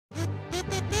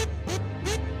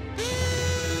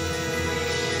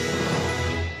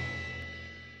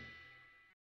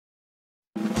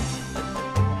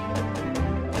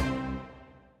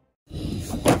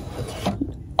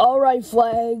Alright,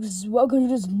 Flags, welcome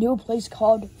to this new place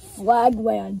called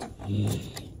Flagland.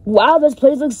 Wow, this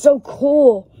place looks so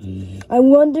cool. I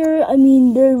wonder,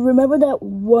 remember that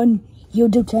one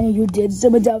YouTube channel you did,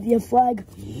 Philadelphia Flag?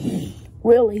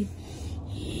 Really?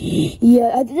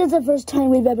 Yeah, I think that's the first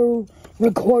time we've ever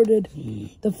recorded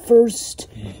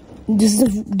this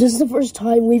is the first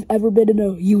time we've ever been in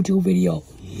a YouTube video.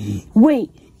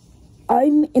 Wait,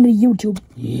 I'm in a YouTube.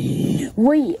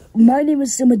 Wait, my name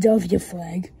is Philadelphia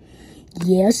Flag.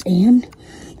 Yes, and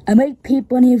I make Peep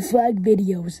Bunny and Flag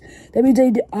videos. That means I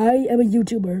am a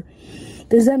YouTuber.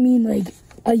 Does that mean like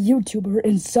a YouTuber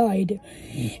inside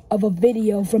of a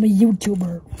video from a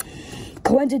YouTuber?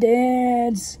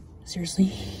 Coincidence?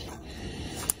 Seriously?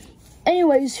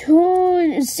 Anyways,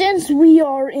 since we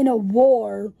are in a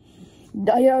war,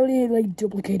 I already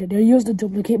duplicated. I used the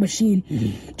duplicate machine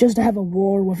just to have a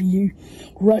war with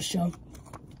Russia.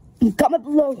 Comment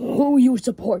below who you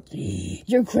support,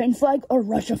 Ukraine flag or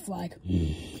Russia flag.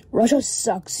 Russia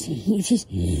sucks.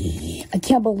 I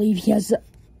can't believe he has to.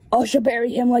 I should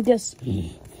bury him like this.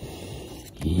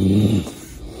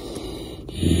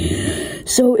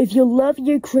 So if you love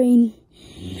Ukraine,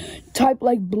 type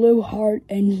blue heart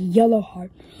and yellow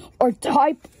heart, or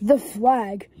type the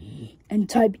flag and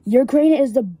type Ukraine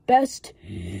is the best.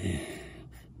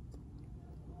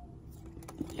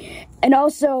 And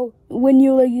also, when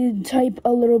you type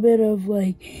a little bit of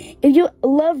if you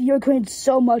love Ukraine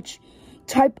so much,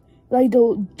 type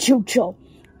the Chuchel.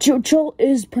 Chuchel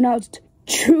is pronounced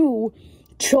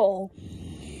Chuchel.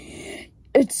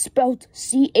 It's spelled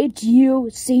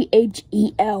Chuchel.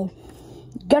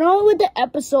 Get on with the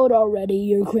episode already,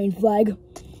 Ukraine flag.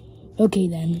 Okay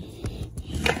then.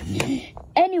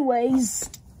 Anyways,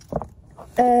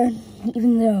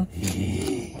 even though.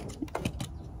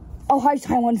 Oh, hi,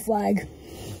 Taiwan flag.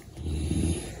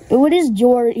 But what is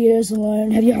your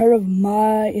ESLN? Have you heard of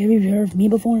me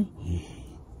before?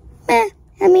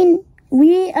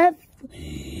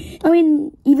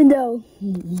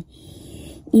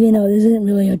 Even though this isn't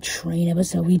really a train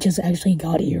episode, we just actually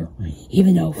got here.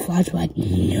 Even though flashback.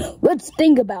 Let's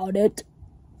think about it.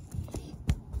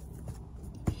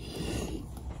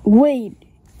 Wait,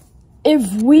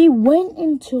 if we went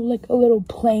into a little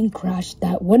plane crash,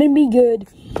 that wouldn't be good.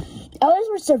 At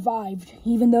least we survived,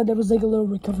 even though there was a little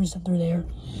recovery center there.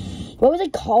 What was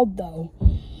it called though?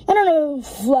 I don't know.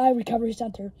 Fly Recovery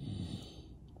Center.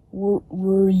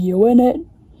 Were you in it?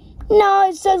 No,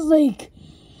 it says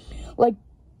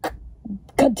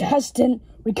Contestant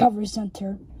Recovery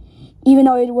Center. Even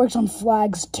though it works on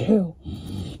flags too.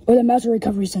 Or the Master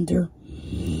Recovery Center.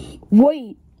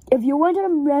 Wait, if you went to the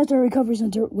Master Recovery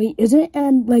Center, wait, isn't it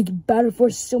in Battle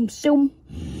Force Sum Sum?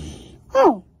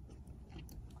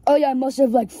 Oh yeah, I must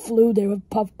have flew there with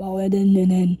Puffball and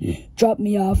then dropped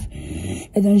me off.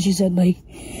 And then she said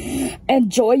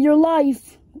enjoy your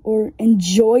life or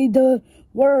enjoy the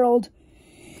world.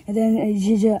 And then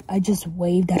I just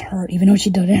waved at her even though she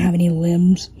doesn't have any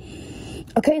limbs.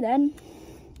 Okay then.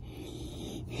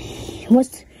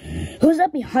 Who's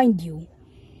that behind you?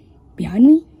 Behind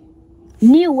me?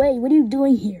 New way, what are you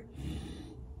doing here?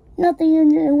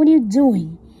 Nothing, what are you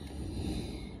doing?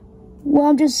 Well,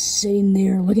 I'm just sitting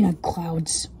there looking at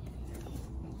clouds.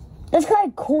 That's kind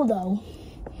of cool, though.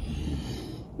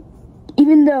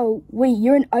 Even though, wait,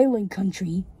 you're an island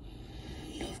country.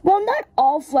 Well, not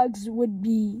all flags would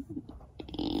be...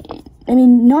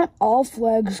 not all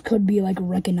flags could be,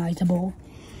 recognizable.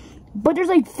 But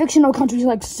there's, fictional countries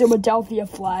like Philadelphia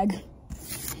flag.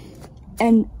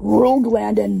 And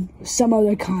Flagland and some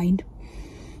other kind.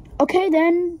 Okay,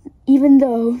 then, even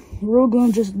though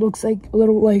Flagland just looks a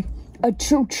little, a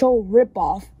Chuchel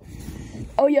ripoff.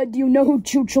 Oh yeah, do you know who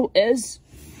Chuchel is?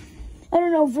 I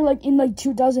don't know, for in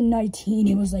 2019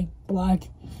 he was black.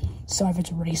 Sorry if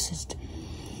it's racist.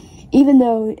 Even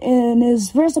though in his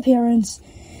first appearance,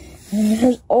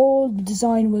 his old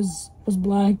design was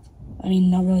black.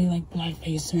 Not really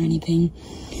blackface or anything.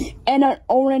 And an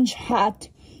orange hat.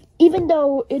 Even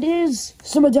though it is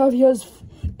Philadelphia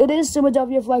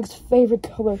Flag's favorite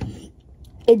color.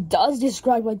 It does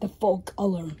describe the full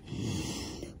color.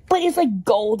 But it's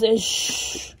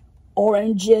goldish,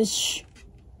 orangish.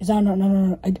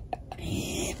 No.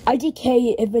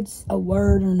 IDK if it's a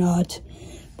word or not.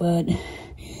 But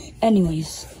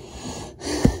anyways.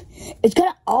 It's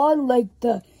kinda odd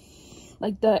the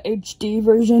HD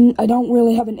version. I don't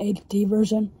really have an HD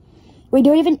version. Wait,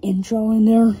 do I have an intro in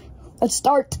there? Let's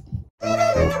start.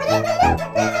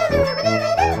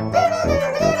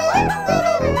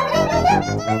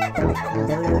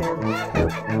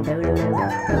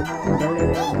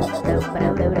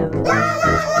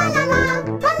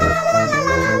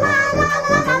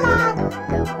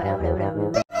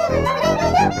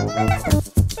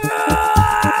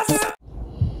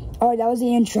 was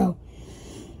the intro.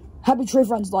 Happy Tree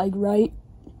Friends like, right?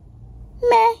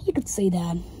 Meh, you could say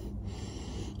that.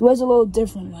 It was a little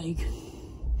different, like.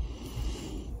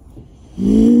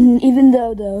 Even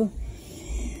though,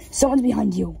 someone's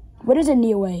behind you. What is it,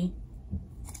 Niue?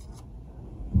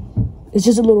 It's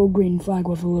just a little green flag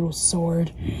with a little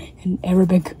sword in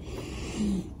Arabic.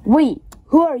 Wait,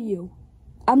 who are you?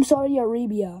 I'm Saudi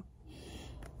Arabia.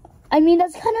 I mean,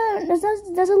 that's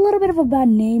a little bit of a bad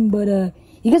name, but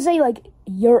you could say like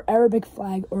your Arabic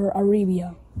flag or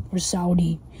Arabia or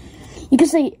Saudi. You could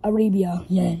say Arabia,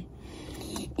 yeah.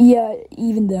 Yeah,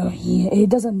 even though it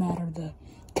doesn't matter the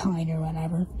kind or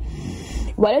whatever.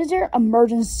 What is your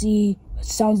emergency?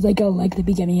 Sounds like the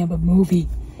beginning of a movie.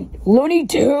 Looney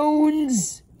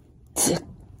Tunes.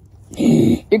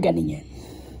 You're getting it.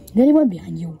 Is anyone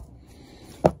behind you?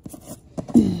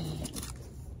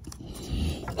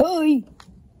 Hey!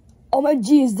 Oh my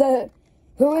G,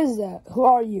 who is that? Who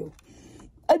are you?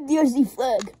 I'm DRC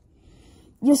Flag.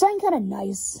 You sound kind of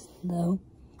nice, though.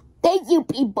 Thank you,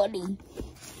 Peep buddy.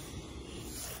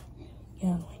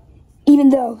 Yeah. Even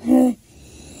though,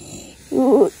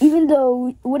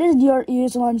 what does your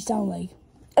ears alarm sound like?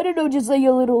 I don't know, just like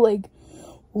a little like,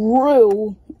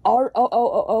 roo,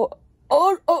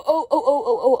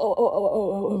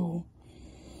 R-O-O-O-O-O-O-O-O-O-O-O-O-O-O.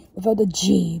 Without the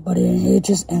G, but it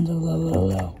just ends a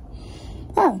little.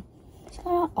 Huh. It's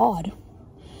kind of odd.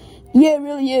 Yeah, it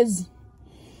really is.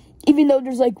 Even though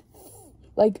there's like,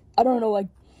 I don't know, like,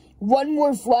 one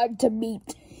more flag to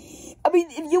meet. I mean,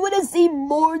 if you want to see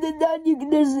more than that,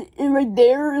 there's right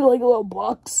there, like a little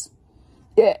box.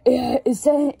 Yeah,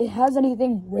 it has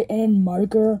anything written in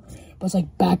marker, but it's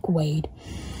like back Wade.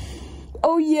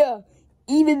 Oh yeah,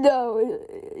 even though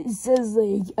it says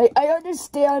like, I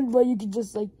understand, but you can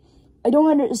just like,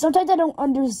 sometimes I don't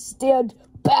understand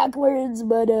backwards,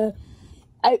 but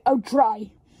I'll try.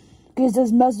 Because it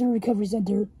says Master Recovery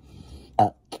Center.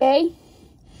 Okay.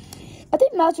 I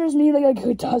think Masters mean like a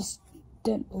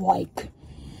contestant like.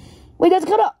 Wait, that's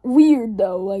kind of weird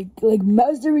though. Like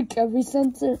Master Recovery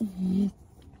Center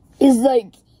is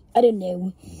like, I don't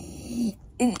know.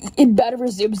 In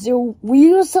Battle so we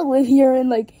used to live here in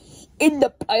the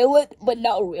pilot, but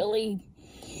not really.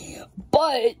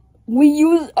 But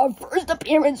our first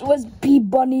appearance was Peep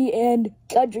Bunny and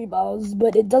Country Balls,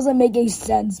 but it doesn't make any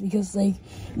sense because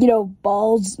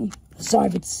balls. Sorry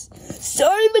if it's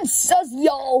sus,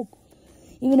 y'all.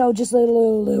 Even though just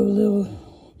little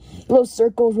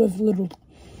circles with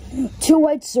two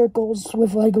white circles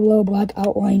with like a little black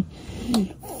outline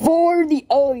for the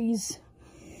eyes.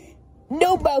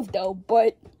 No mouth though,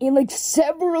 but in like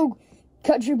several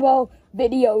Country Ball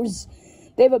videos,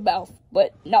 they have a mouth,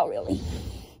 but not really.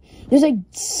 There's like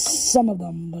some of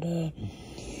them, but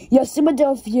yeah,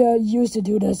 Philadelphia used to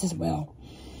do this as well.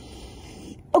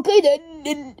 Okay then,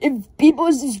 and if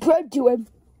people subscribe to him,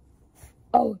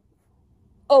 oh,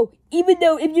 even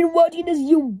though if you're watching this,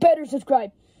 you better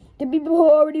subscribe. The people who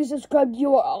already subscribed,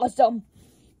 you are awesome.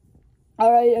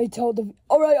 Alright, I tell the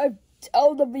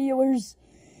viewers.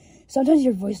 Sometimes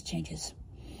your voice changes.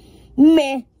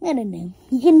 Meh, I don't know.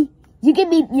 You can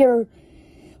meet your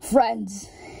friends,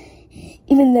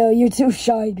 even though you're too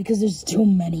shy because there's too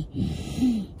many.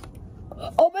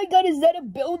 Oh my God, is that a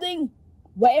building?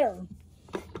 Where?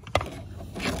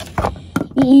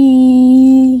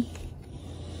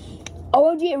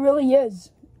 OMG, it really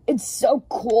is. It's so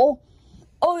cool.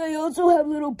 Oh, they also have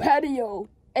little patio,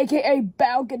 aka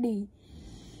balcony.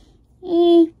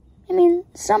 I mean,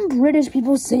 some British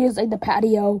people say it's like the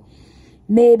patio.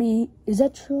 Maybe. Is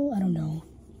that true? I don't know.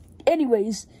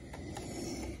 Anyways.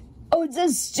 Oh, it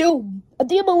says still. I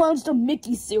think it belongs to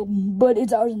Mickey still, but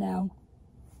it's ours now.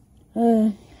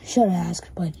 Should have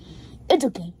asked, but it's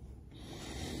okay.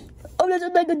 Oh, there's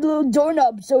like a little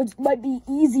doorknob, so it might be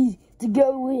easy to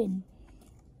go in.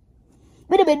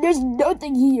 Wait a minute, there's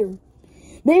nothing here.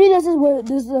 Maybe this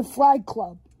is a flag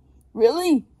club.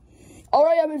 Really?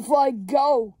 Alright, I'm in flag,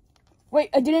 go. Wait,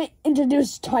 I didn't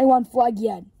introduce Taiwan flag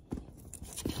yet.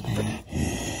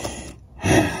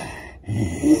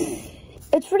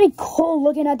 It's pretty cool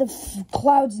looking at the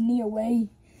clouds near way.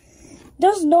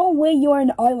 There's no way you're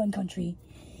an island country.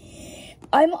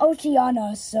 I'm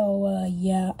Oceania, so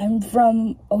yeah, I'm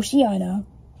from Oceania.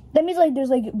 That means like there's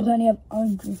like plenty of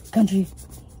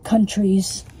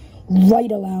countries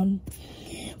right around.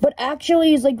 But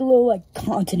actually it's like a little like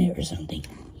continent or something.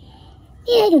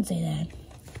 Yeah, I can say that.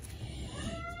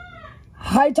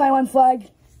 Hi, Taiwan flag.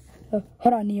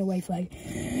 Hold on, Niue flag.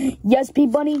 Yes,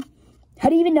 Peep Bunny. How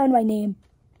do you even know my name?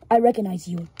 I recognize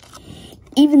you.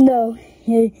 Even though,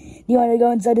 you want to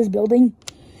go inside this building?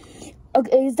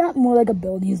 Okay, it's not more like a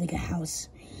building, it's like a house.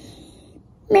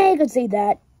 Man, I could say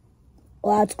that.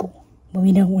 Well, that's cool. But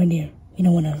we don't want to. We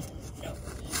don't want to. No.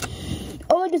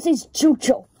 All I can say is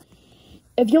Chucho.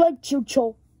 If you like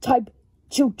Chucho, type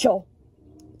Chucho.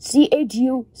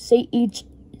 CHUCH.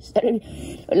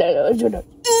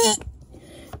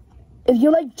 If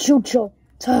you like Chucho,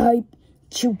 type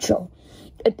Chucho.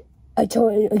 I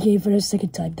told you, okay, for the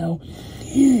second time though.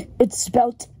 It's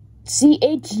spelled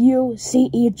CHUCHEL.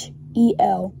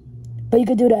 But you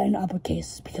could do that in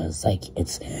uppercase because, like,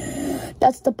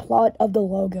 that's the plot of the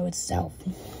logo itself.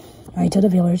 Alright, to the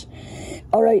viewers.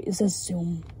 Alright, it says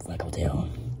Zoom Flagland.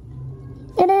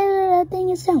 And then the thing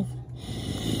itself.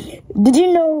 Did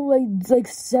you know, like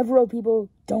several people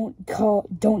don't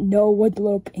know what the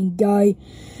little pink guy,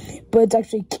 but it's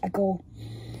actually Kekel.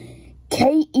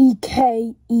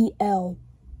 Kekel.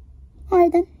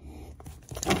 Alright then.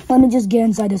 Let me just get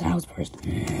inside this house first.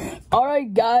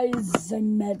 Alright guys, I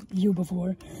met you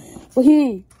before. Well,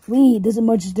 we doesn't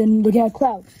much than looking at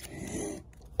clouds.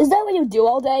 Is that what you do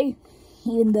all day?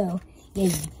 Even though,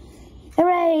 yeah.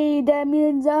 Alright, that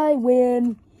means I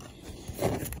win.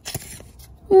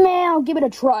 Man, I'll give it a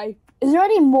try. Is there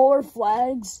any more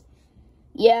flags?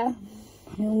 Yeah,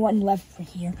 one left for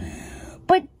here.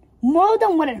 But more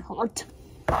than wouldn't hurt.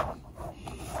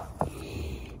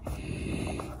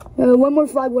 One more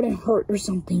flag wouldn't hurt or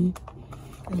something.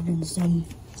 Even some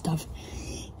stuff.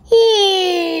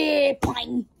 Yeah,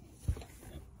 Pine.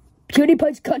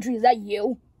 PewDiePie's country, is that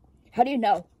you? How do you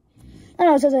know? I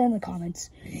don't know, it says it in the comments.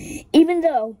 Even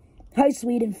though, hi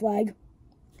Sweden flag.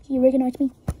 Can you recognize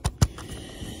me?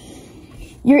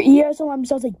 Your ears alarm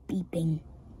sounds like beeping.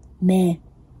 Man,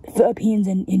 Philippines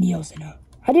and India also know.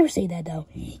 How do you ever say that though?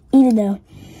 Even though.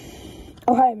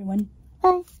 Oh, hi everyone.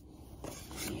 Hi.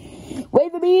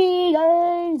 Wait for me,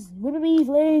 guys! Wait for me,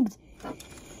 flags!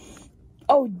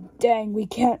 Oh, dang, we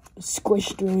can't squish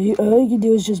through. All you can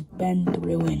do is just bend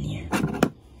through in here.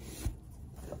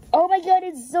 Oh my god,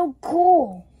 it's so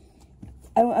cool!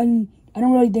 I don't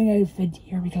really think I fit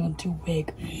here because I'm too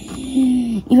big.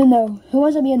 Even though, who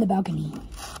wants to be in the balcony?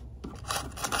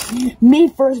 Me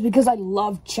first, because I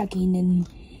love checking in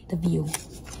the view.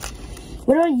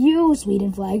 What about you,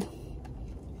 Sweden flag?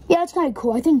 Yeah, it's kind of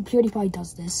cool. I think PewDiePie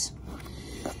does this.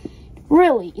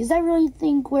 Really? Is that really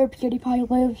think where PewDiePie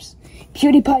lives?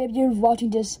 PewDiePie, if you're watching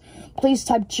this, please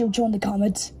type Chucho in the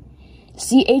comments.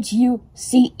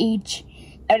 CHUCH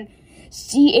and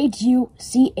CHUCHEL.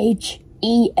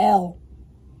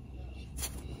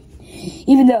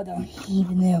 Even though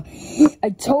I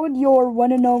told your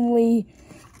one and only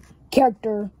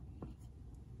character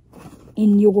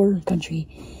in your country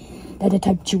that to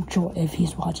type Chucho if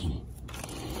he's watching.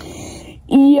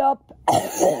 Yup.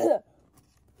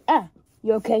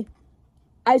 You okay?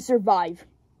 I survived.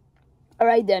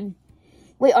 Alright then.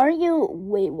 Wait,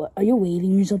 what? Are you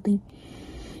waving or something?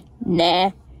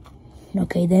 Nah.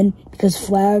 Okay then, because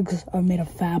flags are made of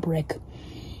fabric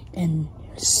and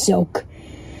silk.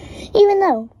 Even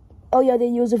though, oh yeah, they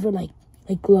use it for like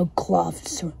little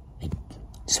cloths or like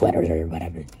sweaters or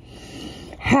whatever.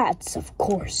 Hats, of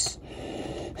course.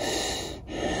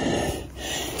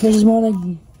 This is more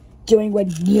like doing what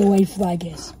Neo flag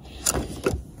is.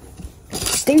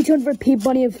 Stay tuned for Peep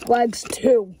Bunny and Flags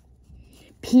 2.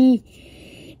 PBAF.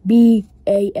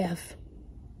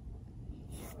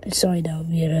 Sorry though,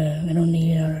 I don't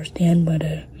need to understand, but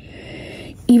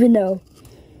even though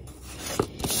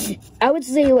I would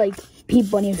say like Peep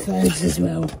Bunny and Flags as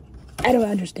well. I don't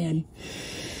understand.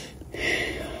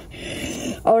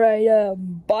 Alright,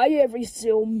 bye every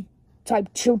Zoom.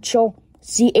 Type Chucho,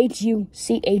 CHUCHEL.